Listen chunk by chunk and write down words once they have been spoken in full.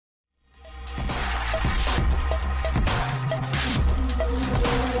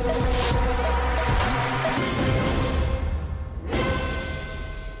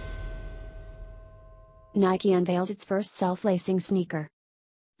Nike unveils its first self-lacing sneaker.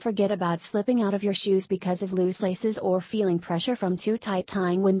 Forget about slipping out of your shoes because of loose laces or feeling pressure from too tight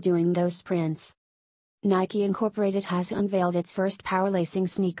tying when doing those sprints. Nike Incorporated has unveiled its first power lacing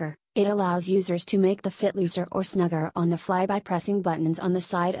sneaker. It allows users to make the fit looser or snugger on the fly by pressing buttons on the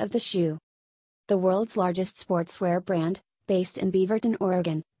side of the shoe. The world's largest sportswear brand, based in Beaverton,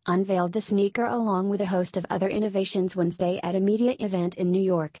 Oregon, unveiled the sneaker along with a host of other innovations Wednesday at a media event in New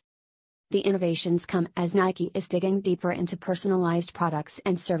York. The innovations come as Nike is digging deeper into personalized products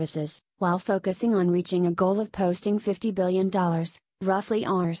and services, while focusing on reaching a goal of posting $50 billion, roughly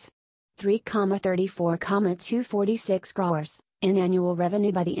Rs. 3,34,246 crores, in annual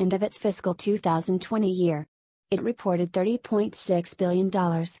revenue by the end of its fiscal 2020 year. It reported $30.6 billion,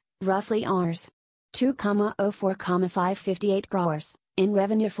 roughly Rs. 2,04,558 crores, in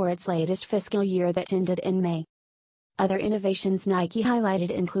revenue for its latest fiscal year that ended in May. Other innovations Nike highlighted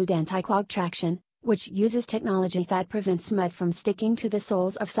include anti-clog traction, which uses technology that prevents mud from sticking to the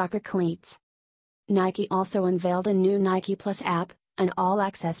soles of soccer cleats. Nike also unveiled a new Nike Plus app, an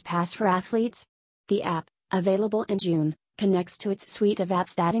all-access pass for athletes. The app, available in June, connects to its suite of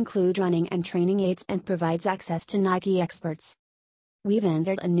apps that include running and training aids and provides access to Nike experts. "We've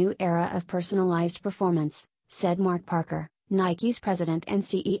entered a new era of personalized performance," said Mark Parker, Nike's president and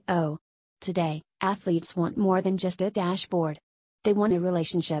CEO. "Today, athletes want more than just a dashboard. They want a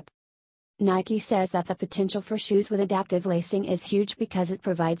relationship." Nike says that the potential for shoes with adaptive lacing is huge because it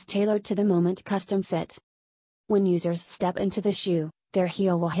provides tailored-to-the-moment custom fit. When users step into the shoe, their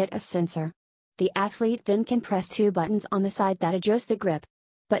heel will hit a sensor. The athlete then can press two buttons on the side that adjust the grip.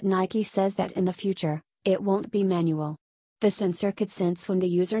 But Nike says that in the future, it won't be manual. The sensor could sense when the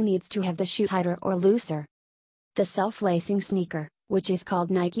user needs to have the shoe tighter or looser. The self-lacing sneaker, which is called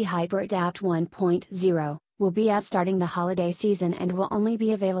Nike Hyper Adapt 1.0, will be out starting the holiday season and will only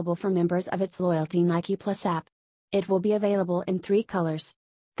be available for members of its loyalty Nike Plus app. It will be available in 3 colors.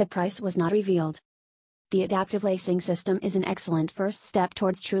 The price was not revealed. The adaptive lacing system is an excellent first step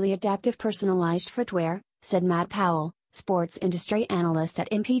towards truly adaptive personalized footwear, said Matt Powell, sports industry analyst at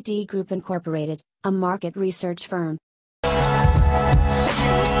MPD Group Incorporated, a market research firm.